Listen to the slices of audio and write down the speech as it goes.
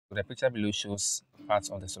The picture below shows parts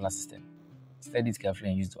of the solar system. Study it carefully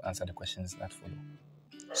and use to answer the questions that follow.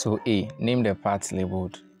 So A, name the parts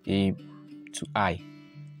labeled A to I.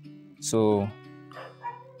 So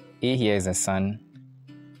A here is the sun,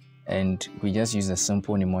 and we just use the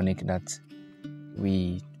simple mnemonic that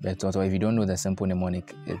we were taught, or if you don't know the simple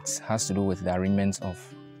mnemonic, it has to do with the arrangement of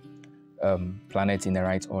planets in the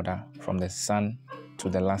right order from the sun to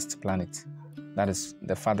the last planet, that is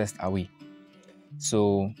the farthest away.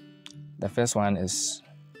 So the first one is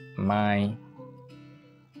my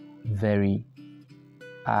very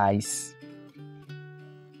eyes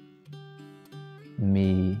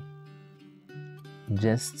may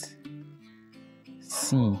just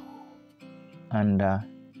see under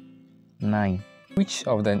 9. Which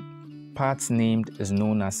of the parts named is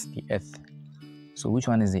known as the Earth? So which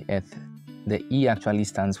one is the Earth? The E actually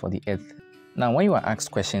stands for the Earth. Now, when you are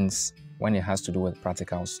asked questions when it has to do with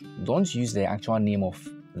practicals, don't use the actual name of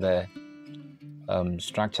the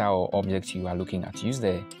structure or object you are looking at. Use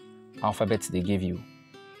the alphabet they give you.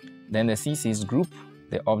 Then the C says group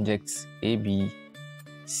the objects A, B,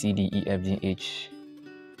 C, D, E, F, G, H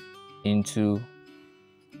into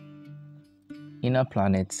inner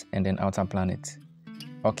planet and then outer planet.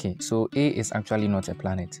 Okay, so A is actually not a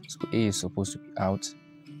planet. So A is supposed to be out.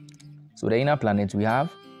 So the inner planet, we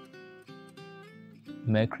have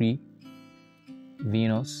Mercury,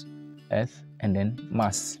 Venus, Earth, and then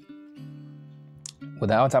Mars. With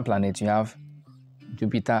the outer planet, you have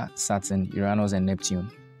Jupiter, Saturn, Uranus, and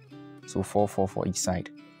Neptune. So 4 for each side.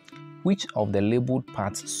 Which of the labeled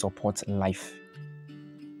parts support life?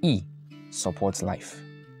 E supports life.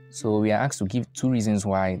 So we are asked to give 2 reasons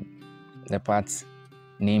why the parts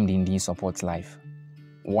named in D supports life.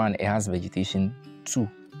 1, it has vegetation. 2,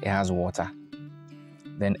 it has water.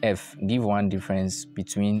 Then F, give 1 difference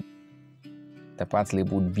between the parts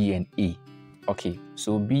labeled B and A. Okay,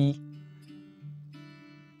 so B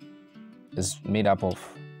is made up of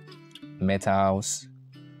metals,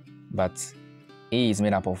 but A is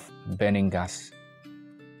made up of burning gas.